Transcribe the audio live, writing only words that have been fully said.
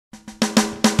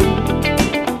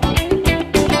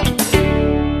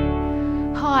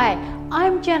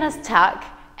I'm Janice Tuck,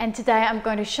 and today I'm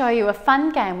going to show you a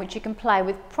fun game which you can play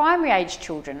with primary age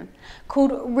children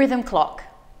called Rhythm Clock.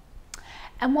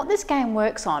 And what this game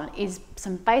works on is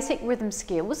some basic rhythm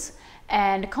skills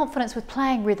and confidence with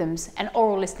playing rhythms and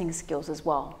oral listening skills as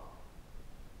well.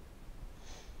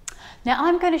 Now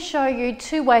I'm going to show you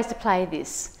two ways to play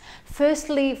this.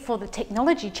 Firstly, for the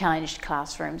technology challenged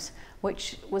classrooms,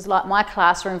 which was like my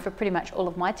classroom for pretty much all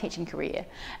of my teaching career,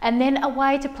 and then a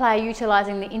way to play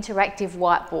utilising the interactive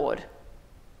whiteboard.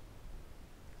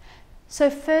 So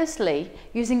firstly,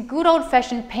 using good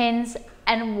old-fashioned pens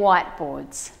and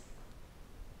whiteboards.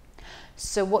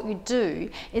 So what you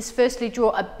do is firstly draw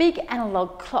a big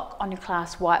analogue clock on your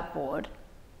class whiteboard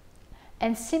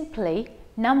and simply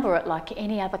number it like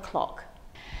any other clock.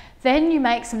 Then you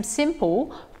make some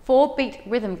simple 4-beat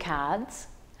rhythm cards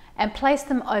and place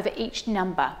them over each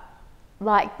number,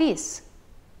 like this.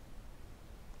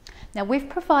 Now we've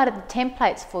provided the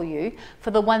templates for you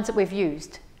for the ones that we've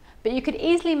used, but you could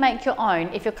easily make your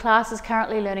own if your class is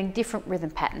currently learning different rhythm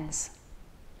patterns.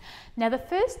 Now the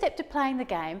first step to playing the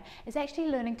game is actually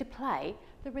learning to play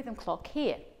the rhythm clock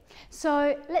here.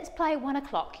 So let's play 1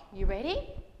 o'clock. You ready?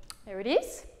 There it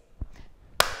is.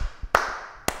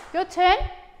 Your turn.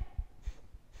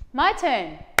 My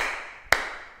turn.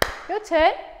 Your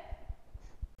turn.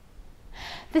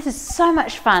 This is so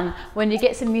much fun when you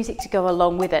get some music to go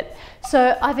along with it.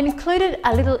 So I've included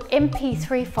a little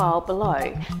MP3 file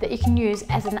below that you can use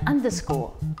as an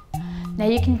underscore. Now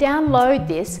you can download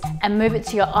this and move it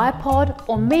to your iPod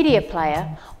or media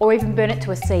player, or even burn it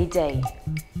to a CD.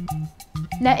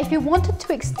 Now if you wanted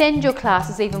to extend your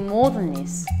classes even more than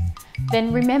this,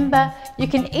 then remember you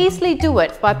can easily do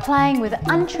it by playing with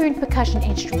untuned percussion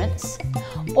instruments,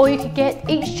 or you could get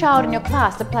each child in your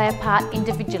class to play a part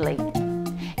individually.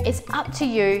 It's up to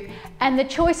you, and the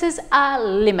choices are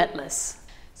limitless.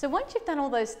 So once you've done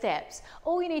all those steps,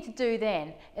 all you need to do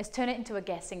then is turn it into a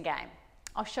guessing game.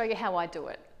 I'll show you how I do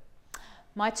it.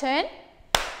 My turn.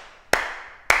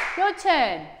 Your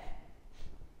turn.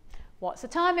 What's the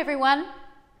time, everyone?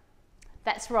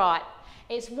 That's right,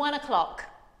 it's 1 o'clock.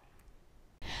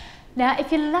 Now,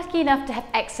 if you're lucky enough to have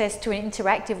access to an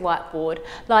interactive whiteboard,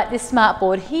 like this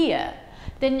smartboard here,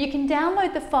 then you can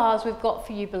download the files we've got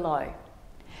for you below.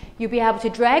 You'll be able to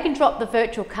drag and drop the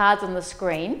virtual cards on the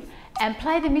screen and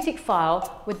play the music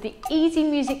file with the Easy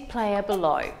Music player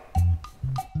below.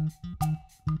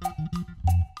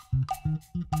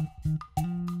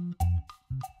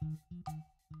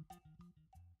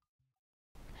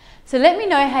 So let me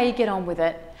know how you get on with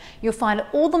it. You'll find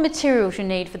all the materials you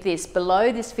need for this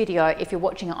below this video if you're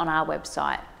watching it on our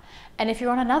website. And if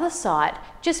you're on another site,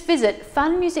 just visit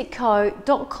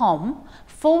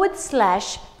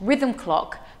funmusicco.com/rhythm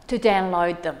clock to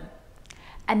download them.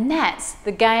 And that's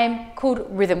the game called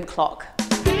Rhythm Clock.